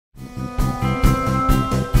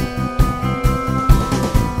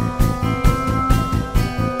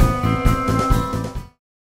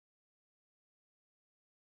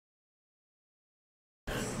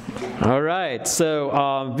All right,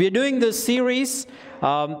 so we're doing this series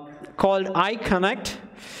called I Connect.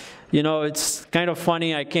 You know, it's kind of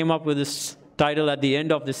funny. I came up with this title at the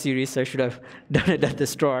end of the series. I should have done it at the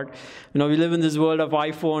start. You know, we live in this world of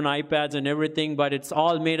iPhone, iPads, and everything, but it's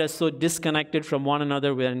all made us so disconnected from one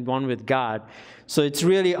another and one with God. So it's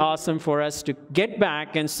really awesome for us to get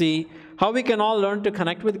back and see how we can all learn to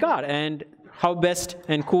connect with God, and how best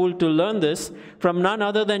and cool to learn this from none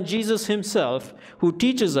other than Jesus himself, who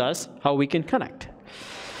teaches us how we can connect.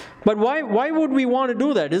 But why would we want to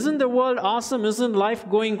do that? Isn't the world awesome? Isn't life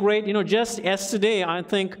going great? You know, just yesterday, I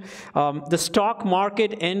think the stock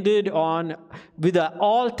market ended with an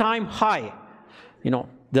all-time high, you know,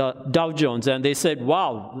 the Dow Jones. And they said,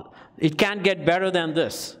 wow, it can't get better than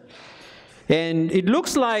this. And it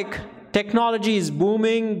looks like technology is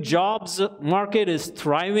booming, jobs market is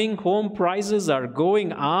thriving, home prices are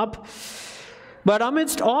going up. But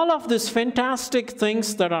amidst all of these fantastic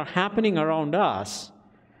things that are happening around us,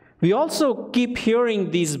 we also keep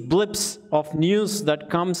hearing these blips of news that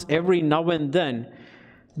comes every now and then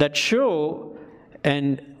that show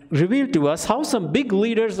and reveal to us how some big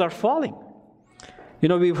leaders are falling. You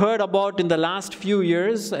know, we've heard about in the last few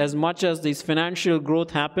years, as much as this financial growth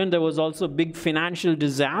happened, there was also big financial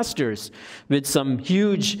disasters with some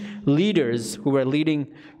huge leaders who were leading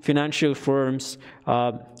financial firms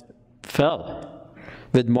fell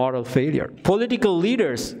with moral failure. Political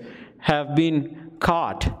leaders have been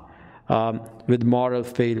caught with moral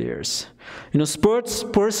failures. You know, sports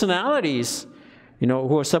personalities, you know,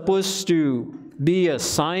 who are supposed to be a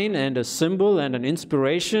sign and a symbol and an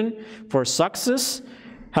inspiration for success,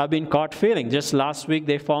 have been caught failing. Just last week,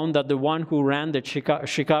 they found that the one who ran the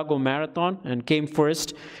Chicago Marathon and came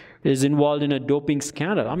first is involved in a doping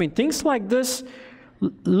scandal. I mean, things like this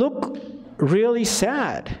look really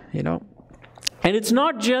sad, you know. And it's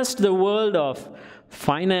not just the world of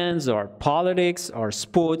finance or politics or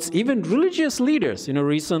sports, even religious leaders. You know,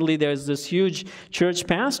 recently there's this huge church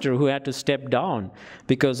pastor who had to step down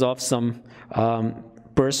because of some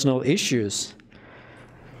personal issues.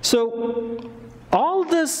 So all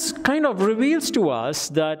this kind of reveals to us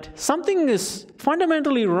that something is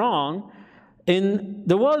fundamentally wrong in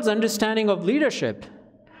the world's understanding of leadership.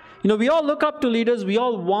 You know, we all look up to leaders, we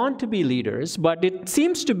all want to be leaders, but it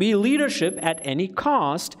seems to be leadership at any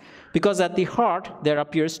cost, because at the heart there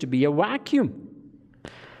appears to be a vacuum.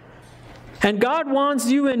 And God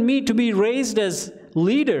wants you and me to be raised as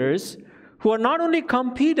leaders who are not only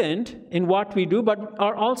competent in what we do, but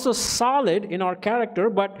are also solid in our character.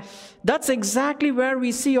 But that's exactly where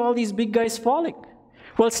we see all these big guys falling.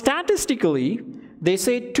 Well, statistically, they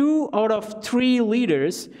say 2 out of 3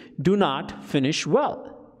 leaders do not finish well.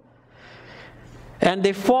 And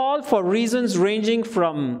they fall for reasons ranging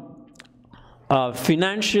from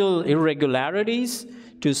financial irregularities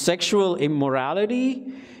to sexual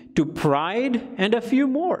immorality to pride and a few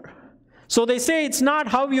more. So they say it's not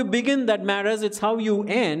how you begin that matters, it's how you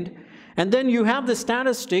end. And then you have the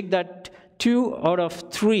statistic that 2 out of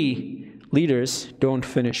 3 leaders don't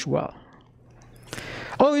finish well.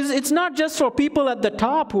 Oh, it's not just for people at the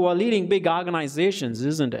top who are leading big organizations,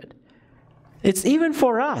 isn't it? It's even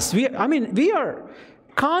for us. We are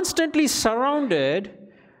constantly surrounded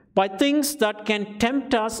by things that can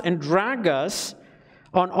tempt us and drag us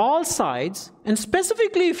on all sides. And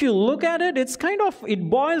specifically, if you look at it, it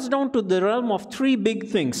boils down to the realm of 3 big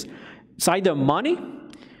things. It's either money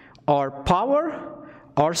or power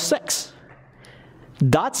or sex.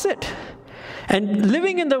 That's it. And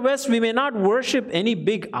living in the West, we may not worship any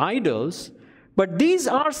big idols, but these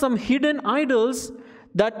are some hidden idols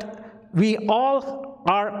that we all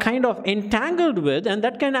are kind of entangled with, and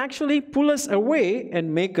that can actually pull us away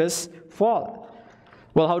and make us fall.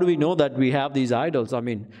 Well, how do we know that we have these idols? I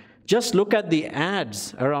mean, just look at the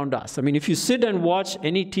ads around us. I mean, if you sit and watch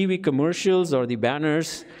any TV commercials or the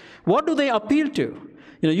banners, what do they appeal to?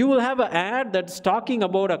 You know, you will have an ad that's talking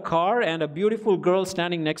about a car and a beautiful girl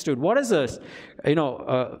standing next to it. What is this? You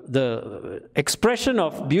know, the expression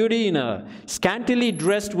of beauty in a scantily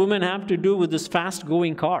dressed woman have to do with this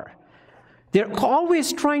fast-going car? They're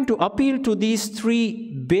always trying to appeal to these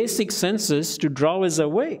 3 basic senses to draw us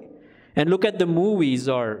away. And look at the movies,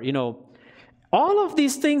 or, you know, all of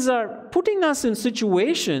these things are putting us in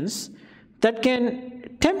situations that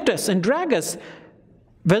can tempt us and drag us.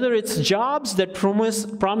 Whether it's jobs that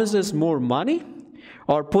promises more money,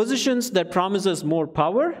 or positions that promises more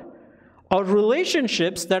power, or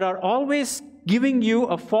relationships that are always giving you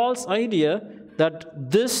a false idea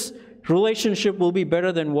that this relationship will be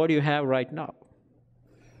better than what you have right now.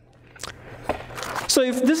 So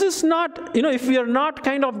if this is not, if we are not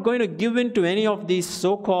kind of going to give in to any of these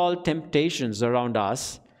so-called temptations around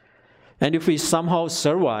us, and if we somehow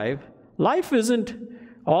survive, life isn't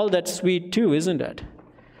all that sweet too, isn't it?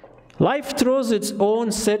 Life throws its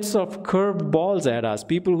own sets of curved balls at us.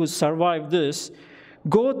 People who survive this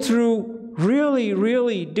go through really,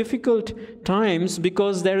 really difficult times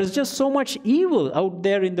because there is just so much evil out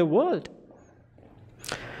there in the world.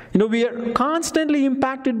 We are constantly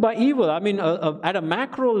impacted by evil. I mean, at a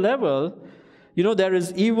macro level, there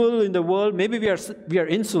is evil in the world. Maybe we are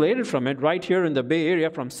insulated from it right here in the Bay Area,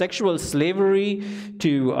 from sexual slavery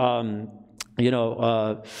to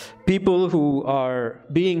people who are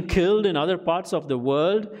being killed in other parts of the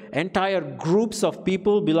world, entire groups of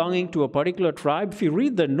people belonging to a particular tribe. If you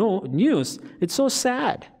read the news, it's so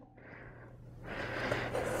sad.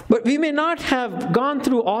 But we may not have gone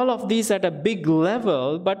through all of these at a big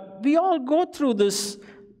level, but we all go through this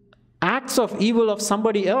acts of evil of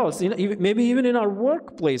somebody else, maybe even in our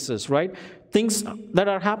workplaces, right? Things that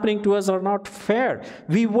are happening to us are not fair.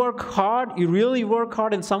 We work hard, you really work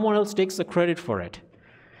hard, and someone else takes the credit for it.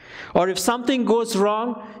 Or if something goes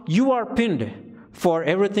wrong, you are pinned for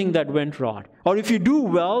everything that went wrong. Or if you do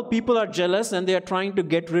well, people are jealous and they are trying to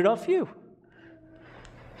get rid of you.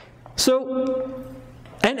 So,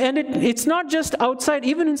 it's not just outside,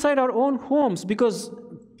 even inside our own homes, because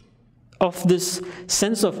of this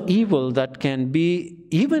sense of evil that can be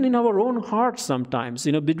even in our own hearts sometimes,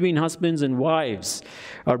 between husbands and wives,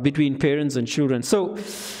 or between parents and children. So,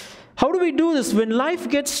 how do we do this? When life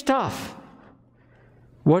gets tough,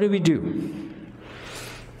 what do we do?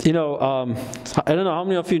 I don't know how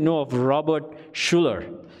many of you know of Robert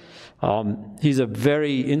Schuller. He's a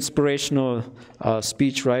very inspirational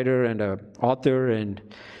speechwriter and an author, and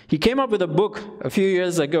he came up with a book a few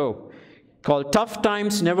years ago called Tough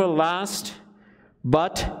Times Never Last,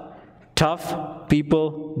 But Tough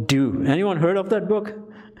People Do. Anyone heard of that book?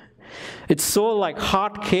 It's sold like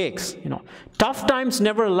hot cakes. Tough times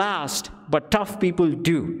never last, but tough people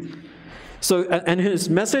do. So, and his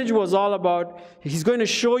message was all about, he's going to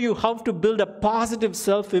show you how to build a positive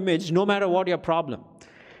self-image no matter what your problem.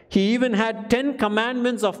 He even had 10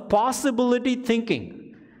 commandments of possibility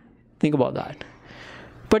thinking. Think about that.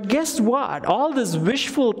 But guess what? All this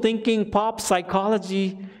wishful thinking, pop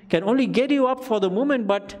psychology can only get you up for the moment,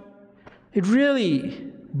 but it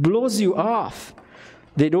really blows you off.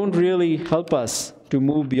 They don't really help us to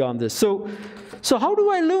move beyond this. So how do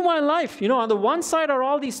I live my life? On the one side are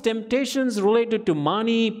all these temptations related to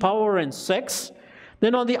money, power, and sex.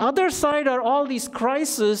 Then on the other side are all these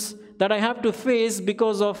crises that I have to face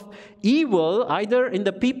because of evil, either in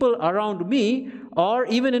the people around me or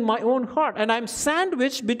even in my own heart. And I'm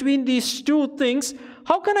sandwiched between these two things.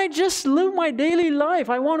 How can I just live my daily life?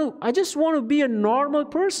 I just want to be a normal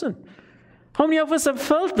person. How many of us have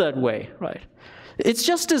felt that way, right? It's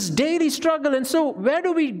just this daily struggle. And so where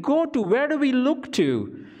do we go to? Where do we look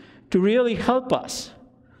to really help us?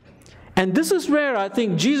 And this is where I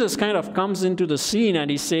think Jesus kind of comes into the scene,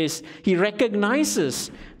 and he says, he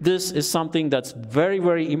recognizes this is something that's very,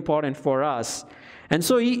 very important for us. And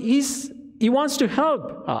so he wants to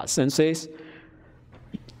help us and says,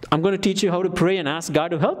 I'm going to teach you how to pray and ask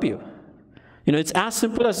God to help you. It's as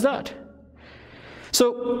simple as that.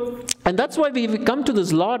 So, and that's why we come to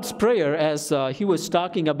this Lord's Prayer, as he was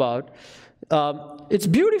talking about. It's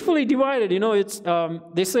beautifully divided.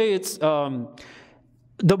 They say it's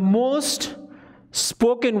the most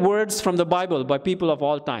spoken words from the Bible by people of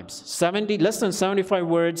all times. Less than 75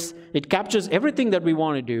 words. It captures everything that we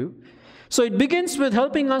want to do. So it begins with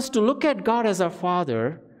helping us to look at God as our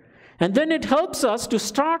Father. And then it helps us to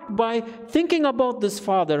start by thinking about this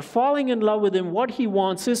Father, falling in love with Him, what He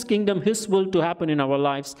wants, His kingdom, His will to happen in our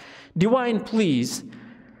lives. Divine please.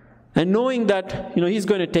 And knowing that, He's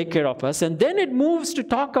going to take care of us. And then it moves to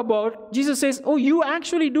talk about, Jesus says, oh, you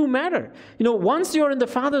actually do matter. Once you're in the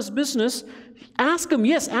Father's business, ask Him.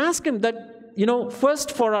 Yes, ask Him that,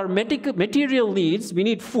 first for our material needs, we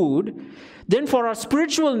need food. Then for our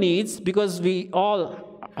spiritual needs, because we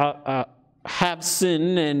all have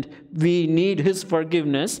sin and we need His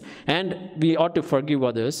forgiveness, and we ought to forgive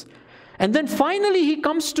others. And then finally, He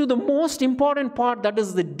comes to the most important part, that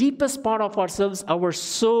is the deepest part of ourselves, our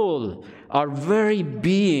soul, our very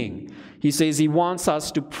being. He says He wants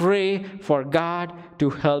us to pray for God to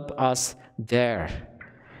help us there.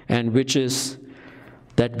 And which is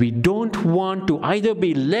that we don't want to either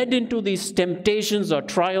be led into these temptations or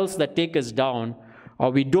trials that take us down,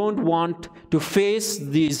 or we don't want to face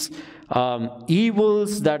these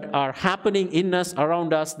evils that are happening in us,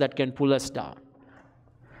 around us, that can pull us down.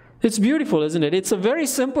 It's beautiful, isn't it? It's a very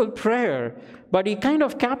simple prayer, but He kind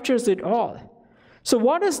of captures it all. So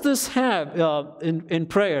what does this have in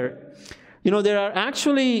prayer? There are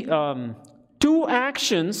actually two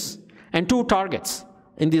actions and two targets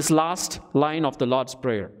in this last line of the Lord's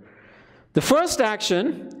Prayer. The first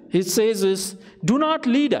action, it says, is, do not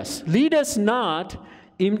lead us. Lead us not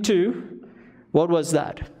into, what was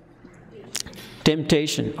that?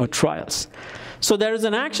 Temptation or trials. So there is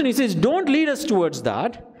an action, he says, don't lead us towards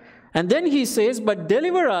that. And then he says, but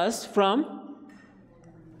deliver us from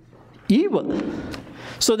evil.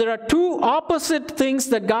 So there are two opposite things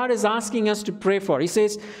that God is asking us to pray for. He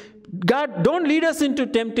says, God, don't lead us into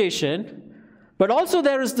temptation, but also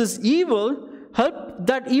there is this evil. Help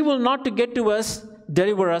that evil not to get to us,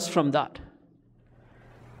 deliver us from that.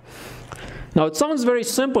 Now it sounds very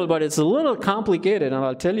simple, but it's a little complicated, and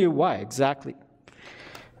I'll tell you why exactly.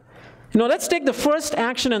 Let's take the first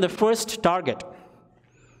action and the first target.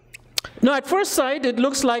 Now, at first sight, it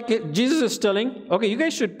looks like Jesus is telling, okay, you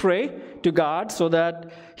guys should pray to God so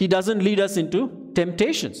that He doesn't lead us into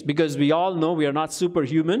temptations, because we all know we are not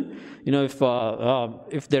superhuman.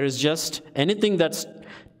 If there is just anything that's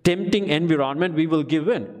tempting environment, we will give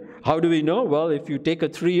in. How do we know? Well, if you take a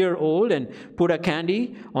 3-year-old and put a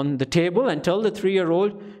candy on the table and tell the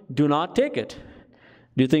 3-year-old, do not take it.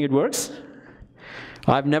 Do you think it works?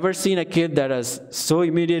 I've never seen a kid that has so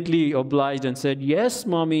immediately obliged and said, yes,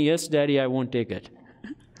 mommy, yes, daddy, I won't take it.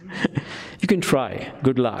 You can try.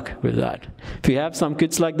 Good luck with that. If you have some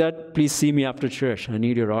kids like that, please see me after church. I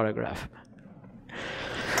need your autograph.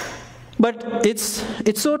 But it's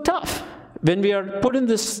so tough. When we are put in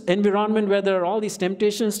this environment where there are all these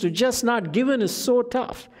temptations, to just not give in is so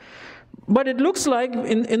tough. But it looks like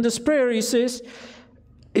in this prayer, he says,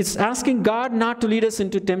 it's asking God not to lead us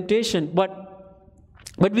into temptation. But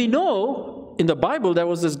we know in the Bible there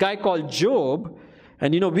was this guy called Job,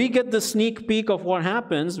 and we get the sneak peek of what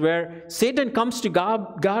happens where Satan comes to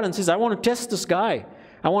God and says, I want to test this guy.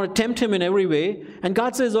 I want to tempt him in every way. And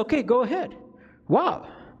God says, okay, go ahead. Wow.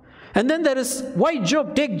 And then there is, why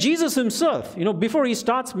Job? Take Jesus himself. Before he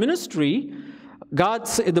starts ministry,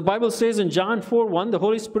 the Bible says in John 4:1, the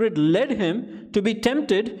Holy Spirit led him to be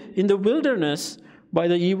tempted in the wilderness by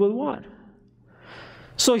the evil one.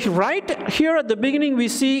 So right here at the beginning, we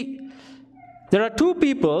see there are two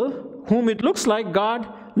people whom it looks like God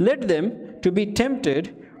led them to be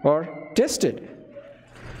tempted or tested.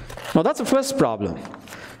 Now that's the first problem.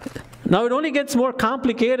 Now it only gets more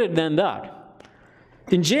complicated than that.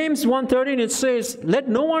 In James 1:13 it says, let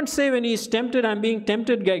no one say when he is tempted, I'm being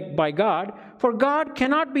tempted by God, for God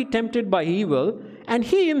cannot be tempted by evil, and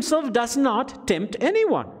he himself does not tempt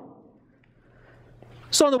anyone.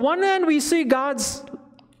 So on the one hand, we see God's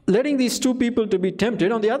letting these two people to be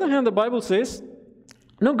tempted. On the other hand, the Bible says,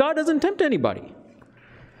 no, God doesn't tempt anybody.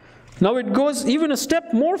 Now it goes even a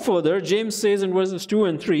step more further. James says in verses 2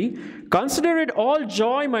 and 3, consider it all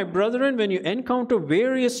joy, my brethren, when you encounter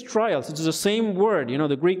various trials. It's the same word,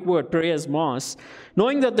 the Greek word, perismos,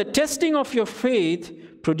 knowing that the testing of your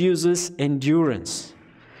faith produces endurance.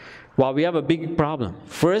 Wow, we have a big problem.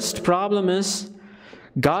 First problem is,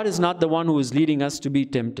 God is not the one who is leading us to be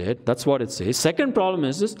tempted. That's what it says. Second problem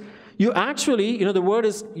is you actually, the word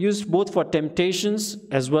is used both for temptations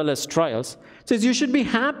as well as trials. It says you should be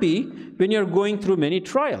happy when you're going through many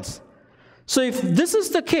trials. So if this is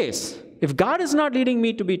the case, if God is not leading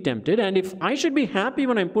me to be tempted, and if I should be happy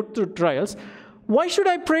when I'm put through trials, why should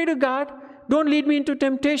I pray to God, don't lead me into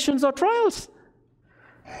temptations or trials?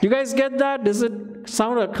 You guys get that? Does it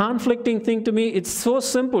sound a conflicting thing to me? It's so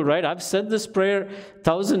simple, right? I've said this prayer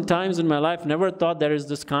 1,000 times in my life, never thought there is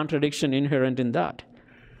this contradiction inherent in that.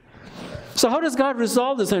 So how does God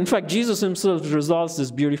resolve this? In fact, Jesus himself resolves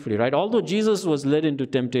this beautifully, right? Although Jesus was led into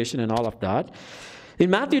temptation and all of that, in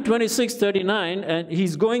Matthew 26:39, and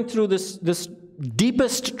he's going through this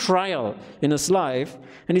deepest trial in his life,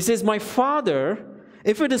 and he says, my Father,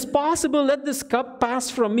 if it is possible, let this cup pass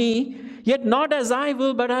from me, yet not as I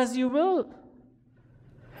will, but as you will.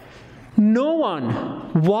 No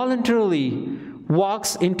one voluntarily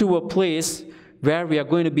walks into a place where we are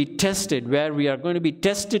going to be tested, where we are going to be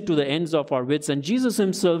tested to the ends of our wits. And Jesus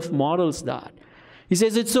himself models that. He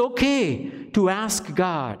says it's okay to ask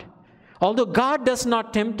God. Although God does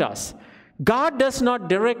not tempt us, God does not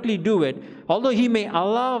directly do it. Although he may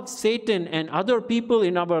allow Satan and other people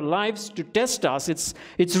in our lives to test us,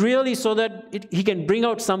 it's really so that he can bring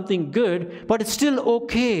out something good. But it's still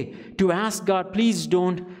okay to ask God, please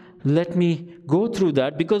don't let me go through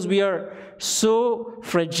that, because we are so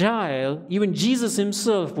fragile. Even Jesus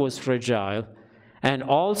himself was fragile. And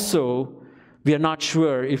also, we are not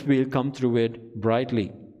sure if we'll come through it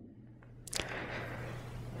brightly.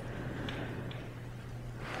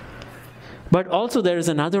 But also there is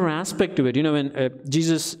another aspect to it. You know, when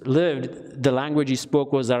Jesus lived, the language he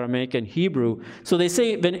spoke was Aramaic and Hebrew. So they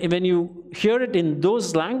say when you hear it in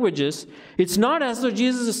those languages, it's not as though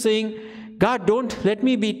Jesus is saying, God, don't let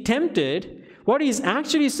me be tempted. What he's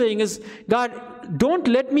actually saying is, God, don't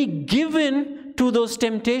let me give in to those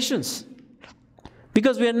temptations.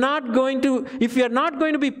 Because we are not going to, if we are not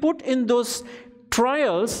going to be put in those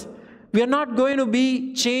trials, we are not going to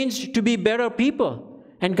be changed to be better people.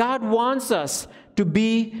 And God wants us to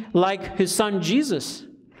be like his son Jesus.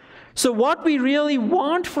 So what we really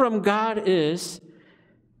want from God is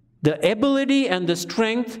the ability and the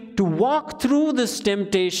strength to walk through this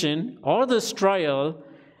temptation or this trial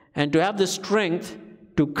and to have the strength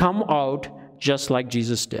to come out just like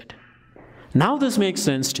Jesus did. Now this makes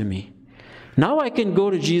sense to me. Now I can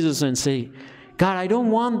go to Jesus and say, God, I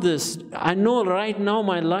don't want this. I know right now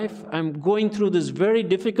my life, I'm going through this very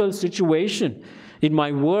difficult situation in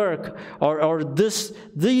my work, or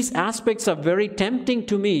these aspects are very tempting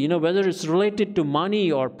to me, you know, whether it's related to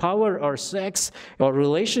money or power or sex or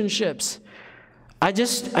relationships. I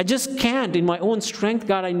just can't in my own strength.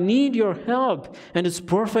 God, I need your help. And it's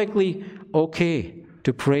perfectly okay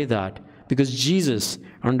to pray that because Jesus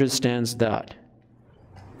understands that.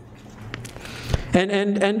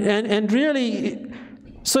 And really,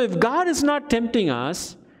 so if God is not tempting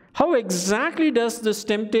us, how exactly does this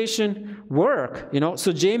temptation work? You know,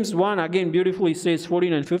 so James 1 again beautifully says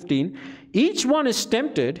 14 and 15, each one is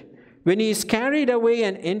tempted when he is carried away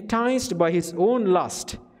and enticed by his own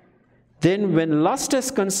lust. Then when lust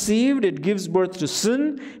is conceived, it gives birth to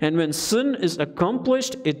sin, and when sin is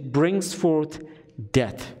accomplished, it brings forth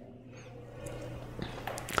death.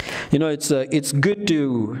 You know, it's good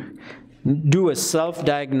to do a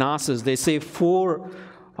self-diagnosis. They say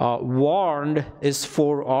warned is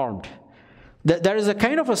forearmed. There is a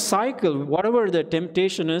kind of a cycle, whatever the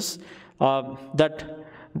temptation is, that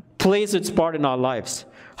plays its part in our lives.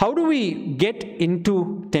 How do we get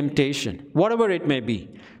into temptation, whatever it may be,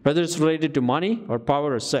 whether it's related to money or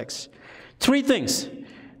power or sex? Three things.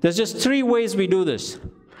 There's just three ways we do this.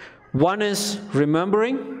 One is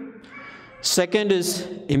remembering. Second is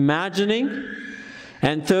imagining.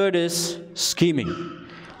 And third is scheming.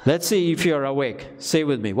 Let's see if you're awake. Say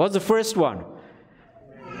with me. What's the first one?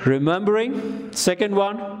 Remembering. Second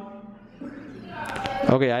one?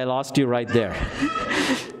 Okay, I lost you right there.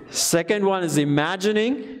 Second one is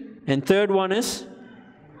imagining. And third one is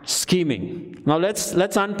scheming. Now let's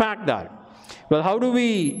unpack that. Well, how do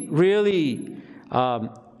we really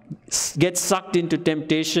get sucked into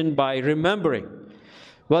temptation? By remembering.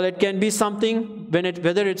 Well, it can be something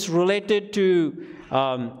whether it's related to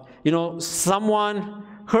someone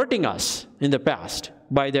hurting us in the past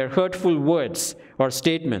by their hurtful words or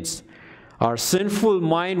statements. Our sinful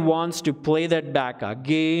mind wants to play that back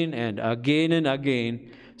again and again and again,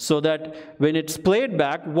 so that when it's played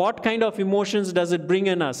back, what kind of emotions does it bring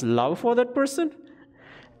in us? Love for that person?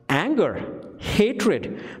 Anger,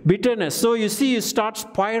 hatred, bitterness. So you see, you start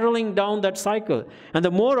spiraling down that cycle. And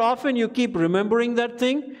the more often you keep remembering that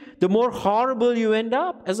thing, the more horrible you end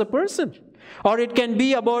up as a person. Or it can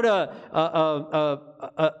be about a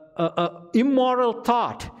immoral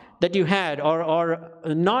thought that you had, or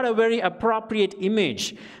not a very appropriate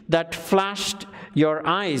image that flashed your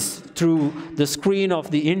eyes through the screen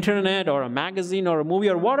of the internet or a magazine or a movie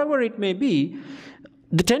or whatever it may be.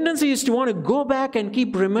 The tendency is to want to go back and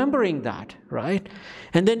keep remembering that, right?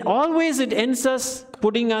 And then always it ends us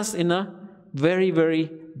putting us in a very,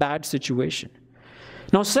 very bad situation.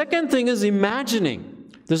 Now, second thing is imagining.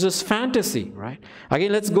 This is fantasy, right?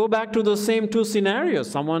 Again, let's go back to those same two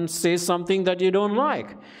scenarios. Someone says something that you don't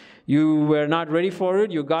like. You were not ready for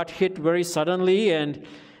it. You got hit very suddenly, and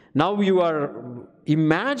now you are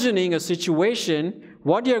imagining a situation,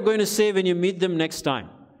 what you're going to say when you meet them next time.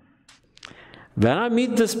 When I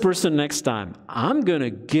meet this person next time, I'm going to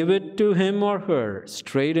give it to him or her,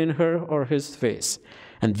 straight in her or his face.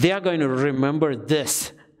 And they are going to remember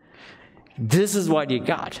this. This is what you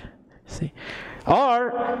got. See?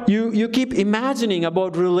 Or you keep imagining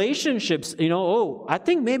about relationships. You know, oh, I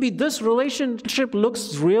think maybe this relationship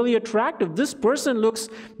looks really attractive. This person looks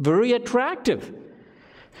very attractive.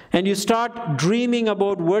 And you start dreaming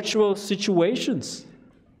about virtual situations.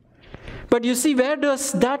 But you see, where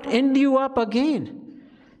does that end you up again?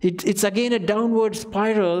 It's again a downward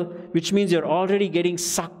spiral, which means you're already getting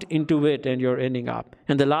sucked into it and you're ending up.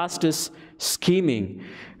 And the last is scheming,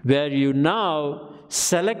 where you now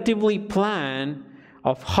selectively plan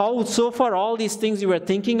of how so far all these things you were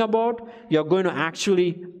thinking about, you're going to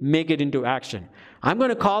actually make it into action. I'm going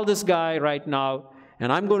to call this guy right now,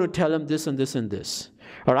 and I'm going to tell him this and this and this.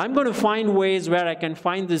 Or I'm going to find ways where I can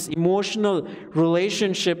find this emotional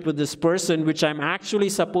relationship with this person, which I'm actually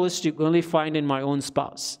supposed to only find in my own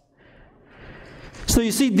spouse. So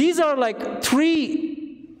you see, these are like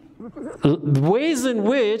three ways in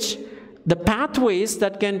which the pathways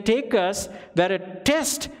that can take us, where a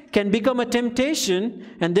test can become a temptation,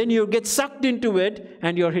 and then you get sucked into it,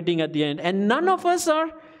 and you're hitting at the end. And none of us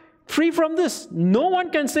are free from this. No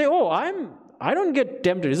one can say, oh, I don't get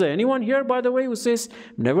tempted. Is there anyone here, by the way, who says,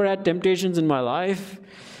 never had temptations in my life?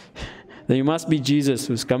 Then you must be Jesus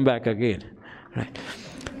who's come back again. Right?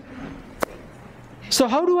 So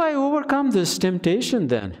how do I overcome this temptation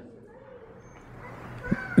then?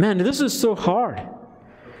 Man, this is so hard.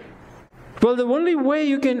 Well, the only way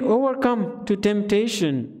you can overcome to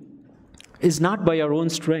temptation is not by your own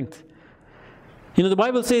strength. You know, the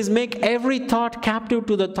Bible says, make every thought captive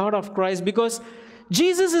to the thought of Christ, because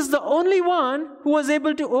Jesus is the only one who was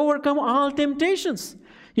able to overcome all temptations.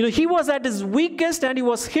 You know, he was at his weakest and he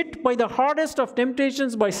was hit by the hardest of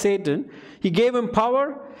temptations by Satan. He gave him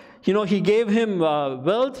power, you know, he gave him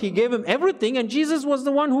wealth, he gave him everything, and Jesus was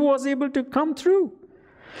the one who was able to come through.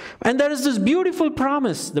 And there is this beautiful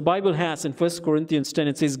promise the Bible has in 1 Corinthians 10.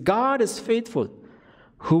 It says, God is faithful,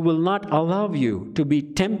 who will not allow you to be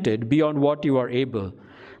tempted beyond what you are able,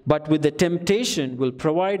 but with the temptation will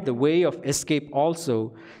provide the way of escape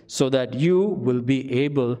also, so that you will be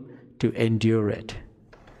able to endure it.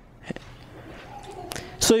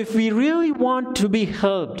 So if we really want to be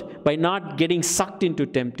helped by not getting sucked into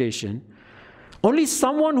temptation, only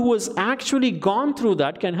someone who has actually gone through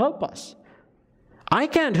that can help us. I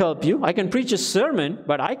can't help you. I can preach a sermon,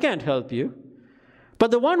 but I can't help you. But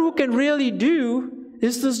the one who can really do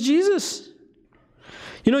is this Jesus.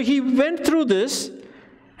 You know, he went through this,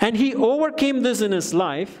 and he overcame this in his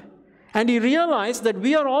life, and he realized that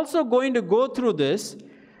we are also going to go through this,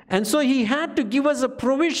 and so he had to give us a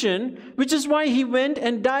provision, which is why he went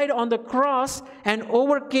and died on the cross and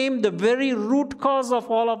overcame the very root cause of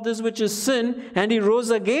all of this, which is sin, and he rose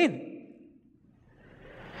again.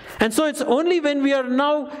 And so it's only when we are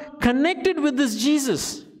now connected with this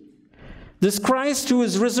Jesus, this Christ who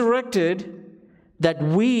is resurrected, that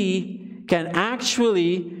we can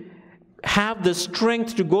actually have the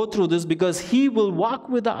strength to go through this, because he will walk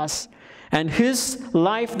with us, and his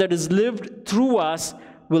life that is lived through us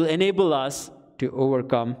will enable us to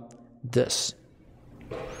overcome this.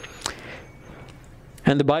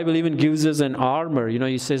 And the Bible even gives us an armor. You know,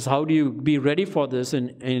 he says, how do you be ready for this?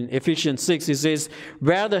 In Ephesians 6, he says,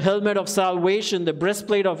 wear the helmet of salvation, the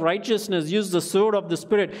breastplate of righteousness, use the sword of the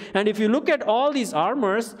Spirit. And if you look at all these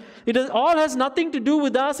armors, all has nothing to do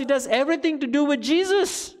with us. It has everything to do with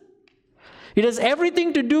Jesus. It has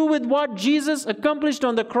everything to do with what Jesus accomplished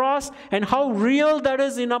on the cross and how real that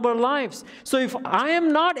is in our lives. So if I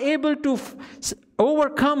am not able to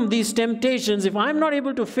overcome these temptations, if I'm not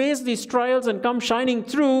able to face these trials and come shining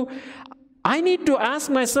through, I need to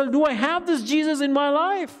ask myself, do I have this Jesus in my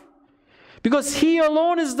life? Because he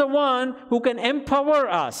alone is the one who can empower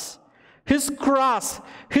us. His cross,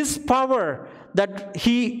 his power that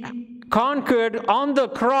he conquered on the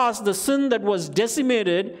cross, the sin that was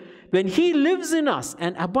decimated, when he lives in us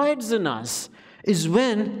and abides in us, is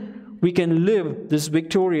when we can live this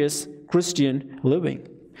victorious Christian living.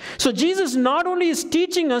 So Jesus not only is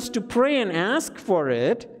teaching us to pray and ask for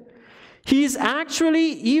it, he is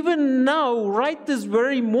actually, even now, right this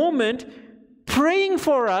very moment, praying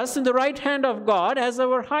for us in the right hand of God as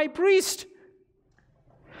our high priest.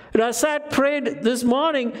 And I prayed this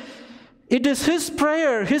morning. It is his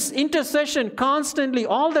prayer, his intercession constantly,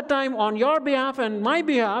 all the time, on your behalf and my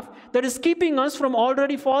behalf, that is keeping us from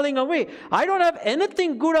already falling away. I don't have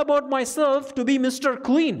anything good about myself to be Mr.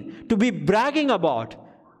 Clean, to be bragging about.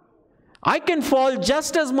 I can fall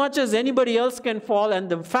just as much as anybody else can fall, and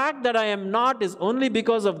the fact that I am not is only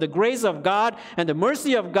because of the grace of God and the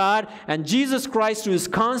mercy of God and Jesus Christ, who is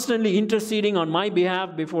constantly interceding on my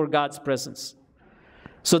behalf before God's presence.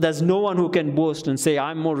 So there's no one who can boast and say,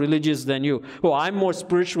 I'm more religious than you. Oh, I'm more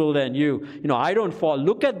spiritual than you. You know, I don't fall.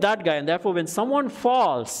 Look at that guy. And therefore, when someone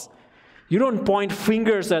falls, you don't point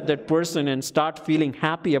fingers at that person and start feeling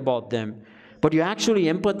happy about them. But you actually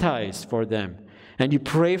empathize for them. And you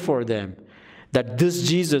pray for them. That this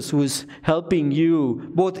Jesus, who is helping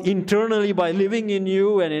you, both internally by living in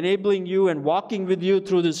you and enabling you and walking with you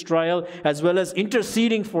through this trial, as well as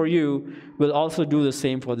interceding for you, will also do the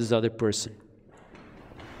same for this other person.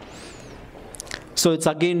 So it's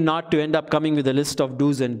again not to end up coming with a list of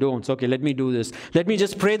do's and don'ts. Okay, let me do this. Let me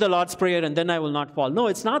just pray the Lord's Prayer and then I will not fall. No,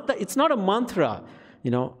 it's not a mantra.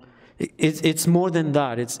 You know, it's more than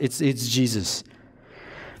that. It's Jesus.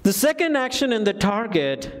 The second action and the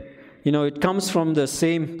target it comes from the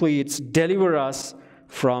same plea. It's deliver us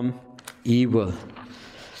from evil.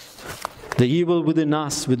 The evil within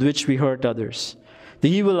us with which we hurt others. The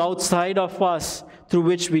evil outside of us through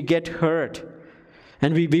which we get hurt.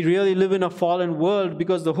 And we really live in a fallen world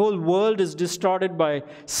because the whole world is distorted by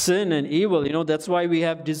sin and evil. That's why we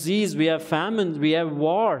have disease, we have famine, we have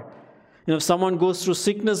war. If someone goes through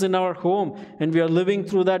sickness in our home and we are living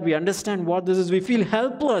through that, we understand what this is. We feel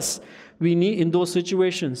helpless in those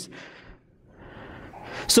situations.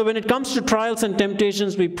 So when it comes to trials and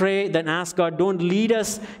temptations, we pray, then ask God, don't lead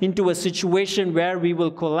us into a situation where we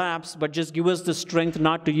will collapse, but just give us the strength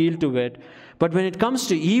not to yield to it. But when it comes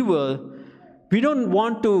to evil, we don't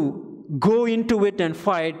want to go into it and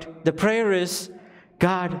fight. The prayer is,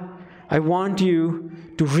 God, I want you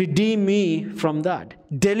to redeem me from that.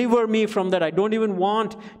 Deliver me from that. I don't even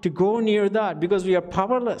want to go near that because we are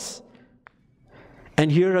powerless.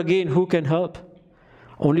 And here again, who can help?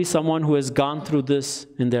 Only someone who has gone through this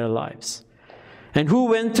in their lives. And who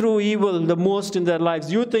went through evil the most in their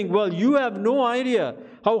lives? You think, well, you have no idea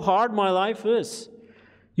how hard my life is.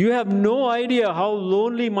 You have no idea how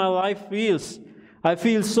lonely my life feels. I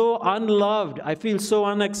feel so unloved. I feel so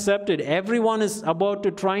unaccepted. Everyone is about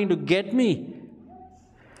to trying to get me.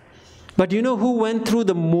 But you know who went through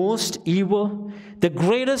the most evil? The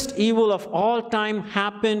greatest evil of all time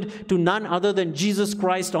happened to none other than Jesus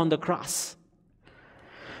Christ on the cross.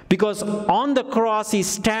 Because on the cross, he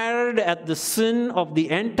stared at the sin of the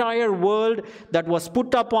entire world that was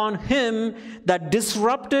put upon him, that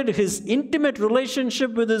disrupted his intimate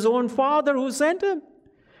relationship with his own Father who sent him.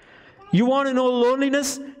 You want to know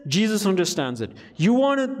loneliness? Jesus understands it. You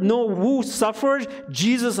want to know who suffered?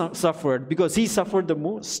 Jesus suffered because he suffered the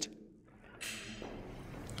most.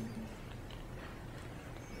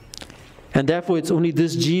 And therefore, it's only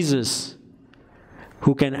this Jesus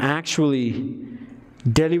who can actually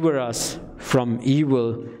deliver us from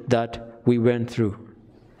evil that we went through.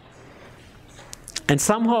 And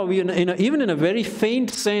somehow, even in a very faint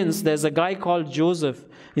sense, there's a guy called Joseph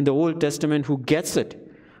in the Old Testament who gets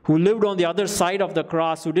it, who lived on the other side of the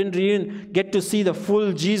cross, who didn't even get to see the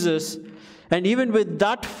full Jesus. And even with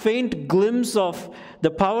that faint glimpse of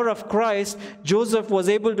the power of Christ, Joseph was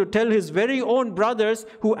able to tell his very own brothers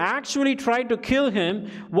who actually tried to kill him,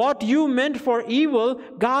 what you meant for evil,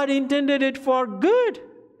 God intended it for good.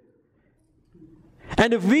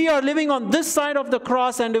 And if we are living on this side of the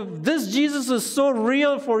cross, and if this Jesus is so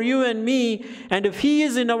real for you and me, and if he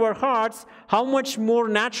is in our hearts, how much more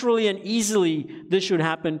naturally and easily this should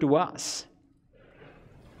happen to us.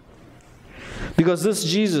 Because this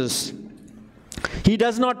Jesus, he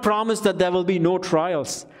does not promise that there will be no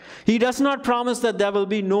trials. He does not promise that there will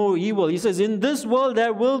be no evil. He says, in this world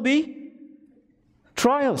there will be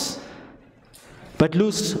trials. But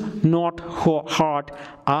lose not heart,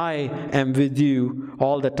 I am with you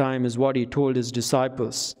all the time, is what he told his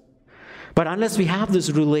disciples. But unless we have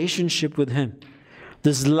this relationship with him,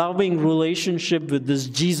 this loving relationship with this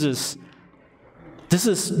Jesus,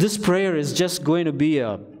 this prayer is just going to be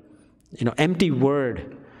a empty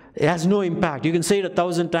word. It has no impact. You can say it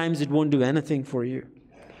 1,000 times, it won't do anything for you.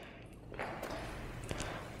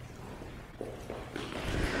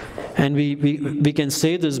 And we can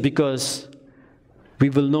say this because we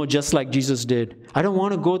will know just like Jesus did. I don't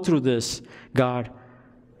want to go through this, God.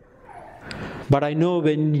 But I know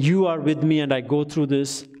when you are with me and I go through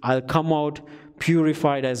this, I'll come out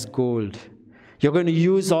purified as gold. You're going to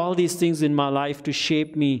use all these things in my life to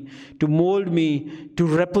shape me, to mold me, to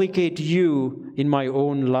replicate you in my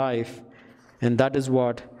own life. And that is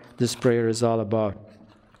what this prayer is all about.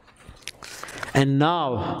 And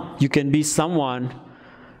now you can be someone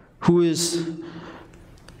who is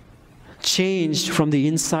changed from the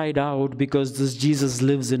inside out because this Jesus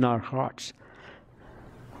lives in our hearts.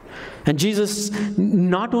 And Jesus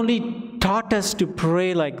not only taught us to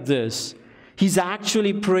pray like this, he's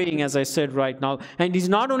actually praying, as I said right now. And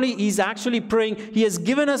he's actually praying, he has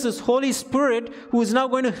given us his Holy Spirit who is now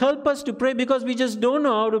going to help us to pray because we just don't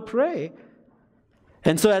know how to pray.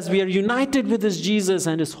 And so as we are united with this Jesus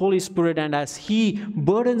and his Holy Spirit, and as he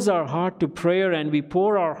burdens our heart to prayer and we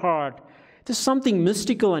pour our heart, there's something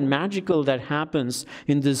mystical and magical that happens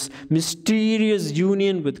in this mysterious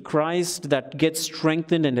union with Christ that gets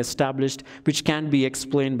strengthened and established, which can't be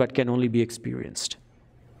explained but can only be experienced.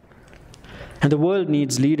 And the world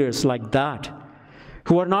needs leaders like that,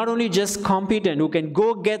 who are not only just competent, who can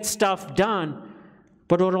go get stuff done,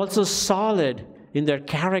 but are also solid in their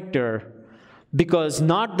character, because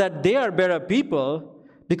not that they are better people,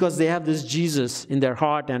 because they have this Jesus in their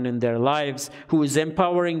heart and in their lives who is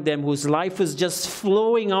empowering them, whose life is just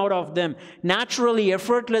flowing out of them naturally,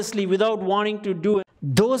 effortlessly, without wanting to do it.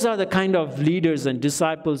 Those are the kind of leaders and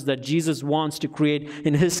disciples that Jesus wants to create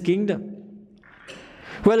in his kingdom.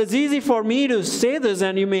 Well, it's easy for me to say this,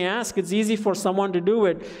 and you may ask, it's easy for someone to do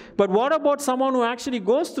it. But what about someone who actually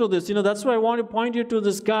goes through this? That's why I want to point you to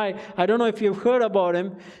this guy. I don't know if you've heard about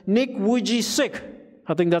him, Nick Vujicic.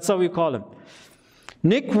 I think that's how we call him.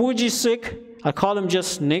 Nick Vujicic. I call him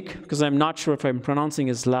just Nick because I'm not sure if I'm pronouncing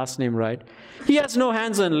his last name right. He has no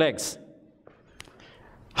hands and legs.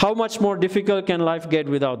 How much more difficult can life get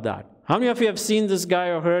without that? How many of you have seen this guy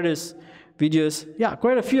or heard his videos? Yeah,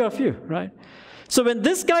 quite a few of you, right? So when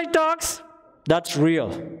this guy talks, that's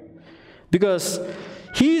real. Because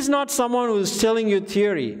he's not someone who's telling you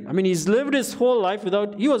theory. I mean, he's lived his whole life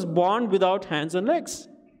he was born without hands and legs.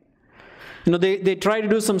 They tried to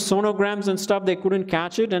do some sonograms and stuff, they couldn't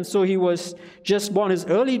catch it, and so he was just born. His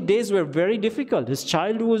early days were very difficult. His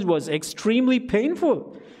childhood was extremely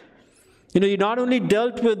painful. He not only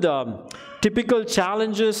dealt with typical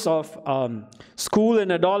challenges of school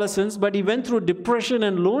and adolescence, but he went through depression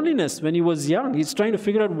and loneliness when he was young. He's trying to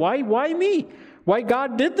figure out why me? Why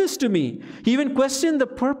God did this to me? He even questioned the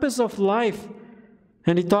purpose of life.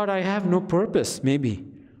 And he thought, I have no purpose, maybe.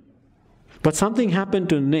 But something happened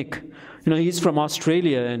to Nick. He's from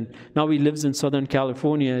Australia, and now he lives in Southern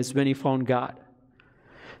California. Is when he found God.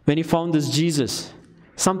 When he found this Jesus.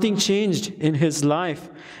 Something changed in his life.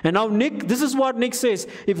 And now this is what Nick says.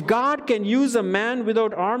 If God can use a man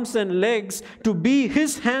without arms and legs to be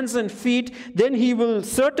his hands and feet, then he will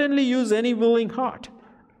certainly use any willing heart.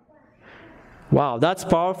 Wow, that's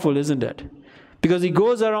powerful, isn't it? Because he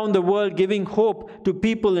goes around the world giving hope to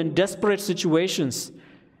people in desperate situations.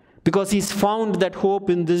 Because he's found that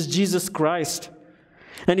hope in this Jesus Christ.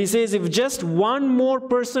 And he says, if just one more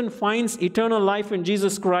person finds eternal life in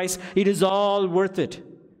Jesus Christ, it is all worth it.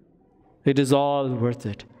 It is all worth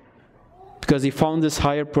it. Because he found this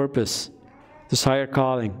higher purpose, this higher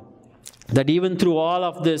calling. That even through all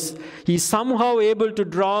of this, he's somehow able to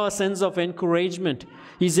draw a sense of encouragement.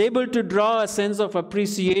 He's able to draw a sense of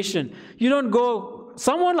appreciation. You don't go,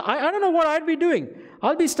 I don't know what I'd be doing.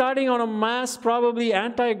 I'll be starting on a mass, probably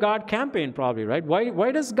anti-God campaign, probably, right?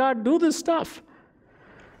 Why does God do this stuff?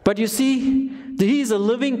 But you see, he is a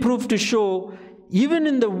living proof to show, even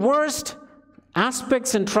in the worst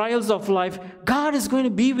aspects and trials of life, God is going to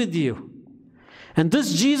be with you. And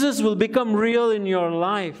this Jesus will become real in your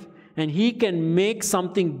life, and he can make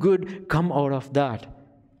something good come out of that.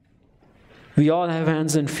 We all have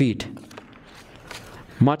hands and feet.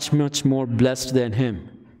 Much, much more blessed than him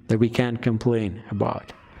that we can't complain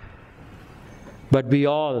about. But we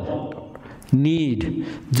all need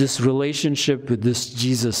this relationship with this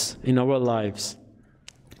Jesus in our lives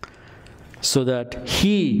so that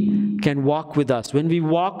he can walk with us. When we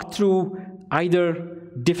walk through either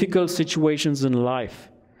difficult situations in life,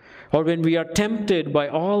 or when we are tempted by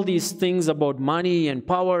all these things about money and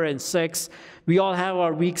power and sex, we all have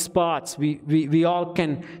our weak spots. We all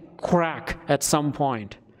can crack at some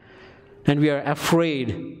point. And we are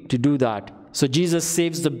afraid to do that. So Jesus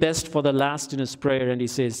saves the best for the last in his prayer, and he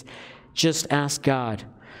says, just ask God.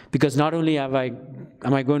 Because not only am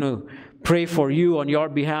I going to pray for you on your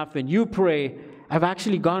behalf when you pray, I've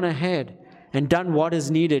actually gone ahead and done what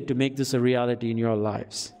is needed to make this a reality in your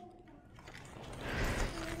lives.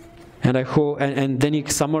 And I hope, and then he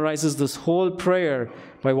summarizes this whole prayer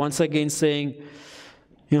by once again saying,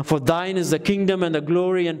 for thine is the kingdom and the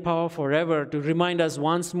glory and power forever, to remind us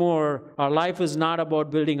once more, our life is not about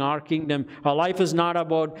building our kingdom. Our life is not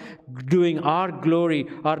about doing our glory.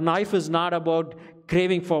 Our life is not about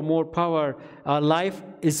craving for more power. Our life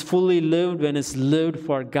is fully lived when it's lived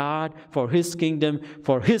for God, for his kingdom,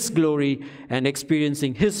 for his glory, and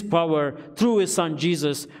experiencing his power through his son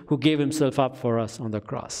Jesus, who gave himself up for us on the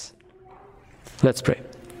cross. Let's pray.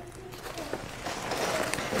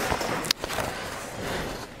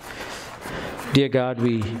 Dear God,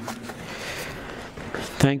 we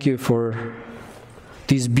thank you for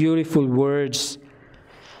these beautiful words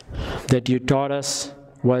that you taught us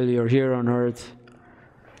while you're here on earth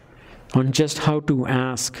on just how to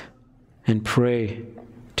ask and pray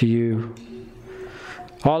to you.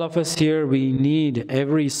 All of us here, we need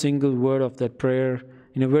every single word of that prayer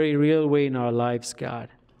in a very real way in our lives, God.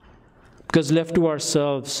 Because left to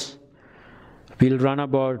ourselves, we'll run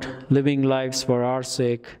about living lives for our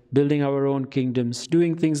sake, building our own kingdoms,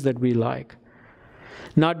 doing things that we like,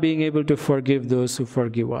 not being able to forgive those who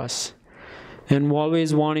forgive us, and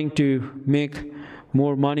always wanting to make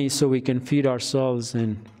more money so we can feed ourselves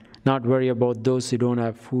and not worry about those who don't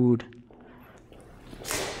have food,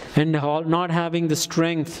 and not having the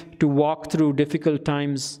strength to walk through difficult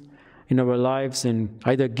times in our lives and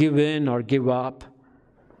either give in or give up.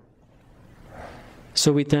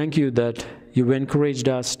 So we thank you that you've encouraged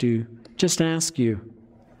us to just ask you.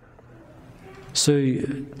 So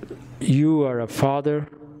you are a Father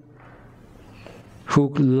who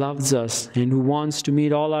loves us and who wants to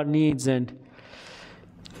meet all our needs, and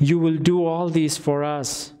you will do all these for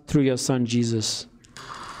us through your Son Jesus.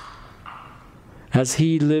 As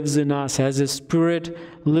He lives in us, as His Spirit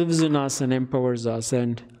lives in us and empowers us.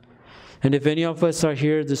 And if any of us are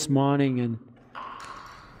here this morning, and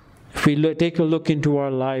if we take a look into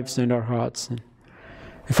our lives and our hearts, and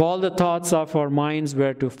if all the thoughts of our minds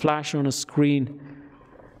were to flash on a screen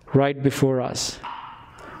right before us,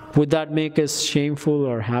 would that make us shameful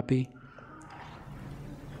or happy?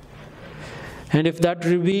 And if that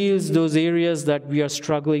reveals those areas that we are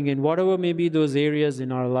struggling in, whatever may be those areas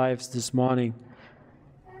in our lives this morning,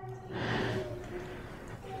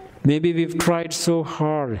 maybe we've tried so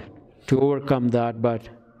hard to overcome that, but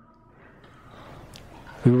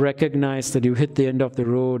we recognize that you hit the end of the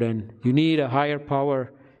road and you need a higher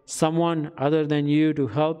power, someone other than you to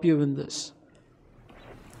help you in this.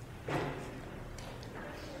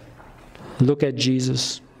 Look at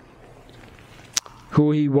Jesus,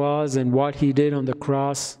 who He was and what He did on the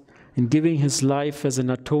cross in giving His life as an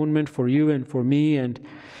atonement for you and for me. And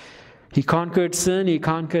He conquered sin, He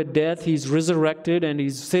conquered death, He's resurrected, and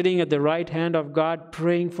He's sitting at the right hand of God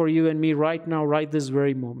praying for you and me right now, right this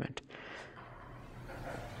very moment.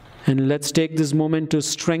 And let's take this moment to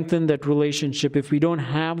strengthen that relationship. If we don't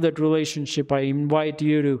have that relationship, I invite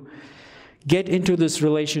you to get into this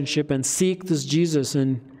relationship and seek this Jesus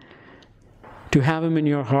and to have Him in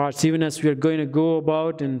your hearts, even as we are going to go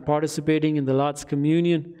about and participating in the Lord's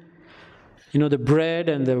communion. You know, the bread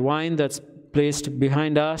and the wine that's placed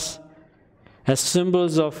behind us as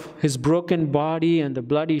symbols of His broken body and the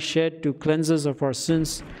blood He shed to cleanse us of our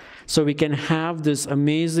sins, so we can have this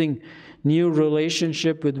amazing new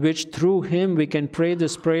relationship with which through Him we can pray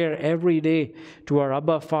this prayer every day to our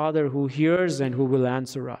Abba Father, who hears and who will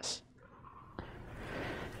answer us.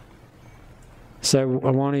 So I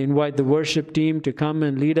want to invite the worship team to come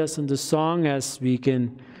and lead us in the song, as we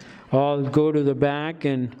can all go to the back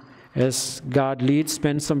and as God leads,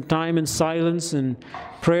 spend some time in silence and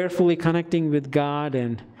prayerfully connecting with God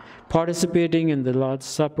and participating in the Lord's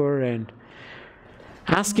Supper and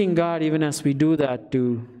asking God, even as we do that,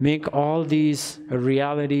 to make all these a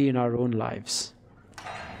reality in our own lives.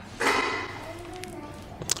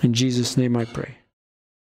 In Jesus' name I pray.